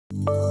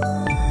Good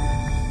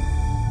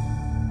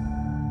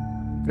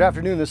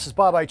afternoon, this is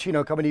Bob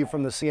Iaccino coming to you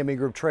from the CME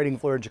Group trading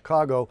floor in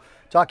Chicago,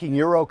 talking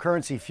euro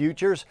currency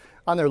futures.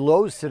 On their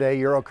lows today,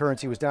 euro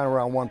currency was down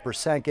around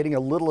 1%, getting a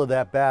little of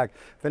that back,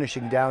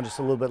 finishing down just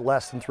a little bit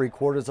less than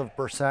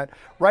 0.75%,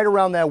 right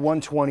around that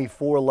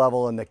 124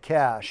 level in the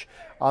cash.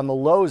 On the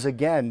lows,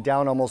 again,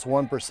 down almost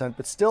 1%,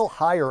 but still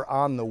higher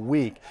on the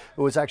week.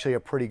 It was actually a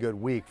pretty good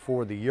week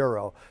for the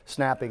euro,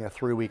 snapping a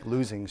 3-week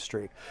losing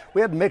streak.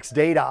 We had mixed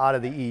data out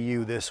of the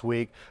EU this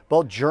week.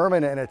 Both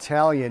German and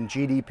Italian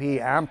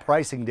GDP and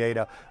pricing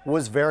data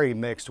was very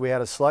mixed. We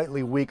had a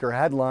slightly weaker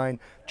headline,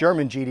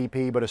 German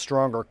GDP, but a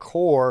stronger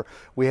core.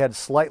 We had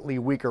slightly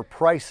weaker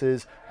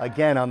prices,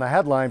 again on the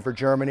headline for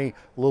Germany,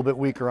 a little bit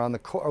weaker on the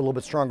core, a little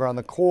bit stronger on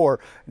the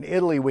core. In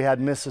Italy, we had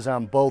misses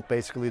on both,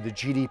 basically the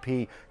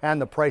GDP and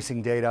the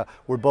pricing data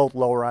were both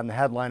lower on the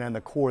headline and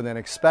the core than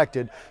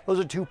expected. Those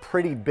are two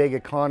pretty big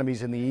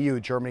economies in the EU,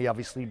 Germany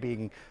obviously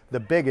being the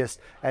biggest,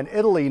 and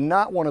Italy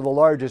not one of the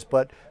largest,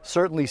 but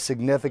certainly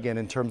significant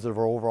in terms of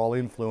our overall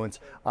influence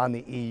on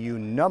the EU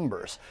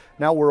numbers.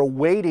 Now we're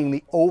awaiting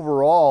the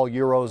overall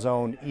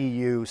Eurozone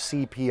EU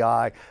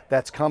CPI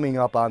that's coming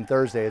up on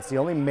Thursday. It's the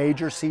only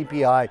major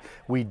CPI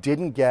we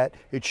didn't get.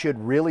 It should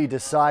really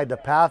decide the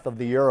path of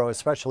the euro,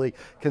 especially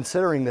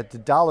considering that the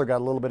dollar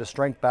got a little bit of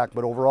strength back,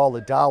 but overall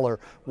the dollar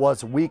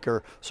was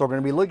weaker. So we're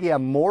going to be looking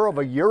at more of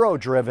a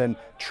euro-driven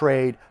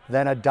trade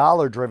than a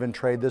dollar-driven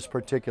trade this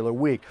particular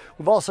week.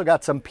 We've also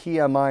got some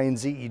PMI and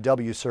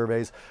ZEW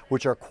surveys,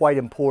 which are quite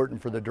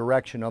important for the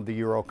direction of the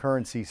euro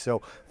currency.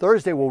 So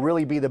Thursday will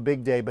really be the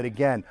big day, but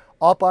again,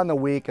 up on the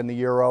week in the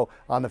euro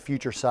on the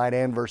future side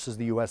and versus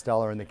the US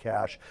dollar in the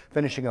cash,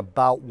 finishing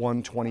about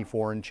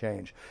 124 and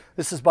change.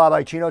 This is Bob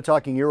Iaccino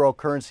talking euro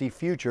currency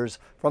futures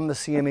from the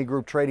CME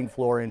Group trading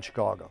floor in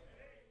Chicago.